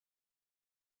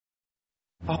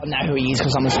I know who he is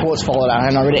because I'm a sports follower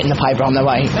and I read it in the paper on the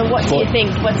way. And what do you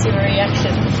think? What's your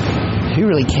reaction? Who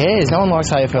really cares? No one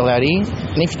likes AFL out here.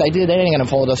 And if they do, they're going to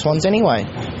follow the Swans anyway.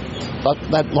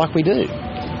 Like we do.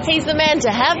 He's the man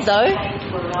to have, though.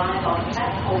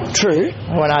 True.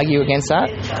 I won't argue against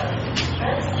that.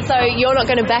 So you're not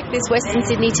going to back this Western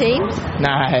Sydney team?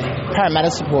 No. Parramatta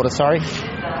supporter, sorry.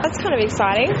 That's kind of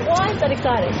exciting. Why is that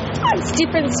exciting? It's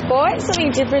different sport,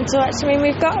 something different to watch. I mean,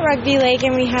 we've got rugby league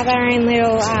and we have our own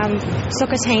little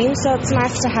soccer team, so it's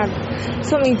nice to have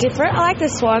something different. I like the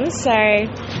Swans, so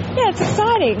yeah, it's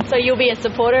exciting. So you'll be a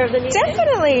supporter of the new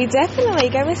team? Definitely.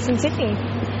 Go Western Sydney.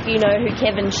 Do you know who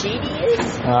Kevin Sheedy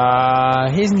is?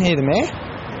 Isn't he the mayor?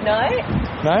 No?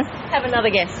 No? Have another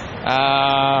guess.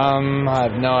 I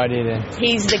have no idea then.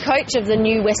 He's the coach of the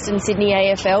new Western Sydney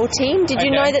AFL team. Did you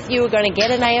know that you were going to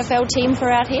get an AFL team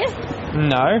for out here?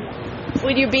 No.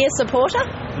 Would you be a supporter?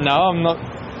 No, I'm not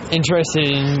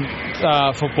interested in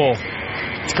football.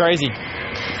 It's crazy.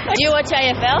 Do you watch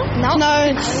AFL? No,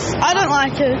 I don't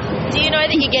like it. Do you know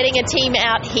that you're getting a team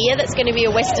out here that's going to be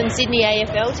a Western Sydney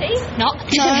AFL team? No.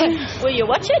 Will you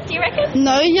watch it, do you reckon?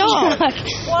 No, yeah.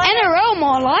 Why? NRL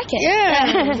might like it.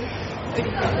 Yeah.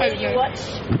 Would you watch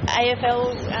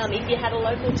AFL if you had a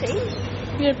local team?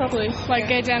 Yeah, probably. Like,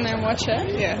 go down there and watch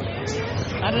it. Yeah.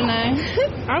 I don't know.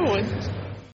 I would.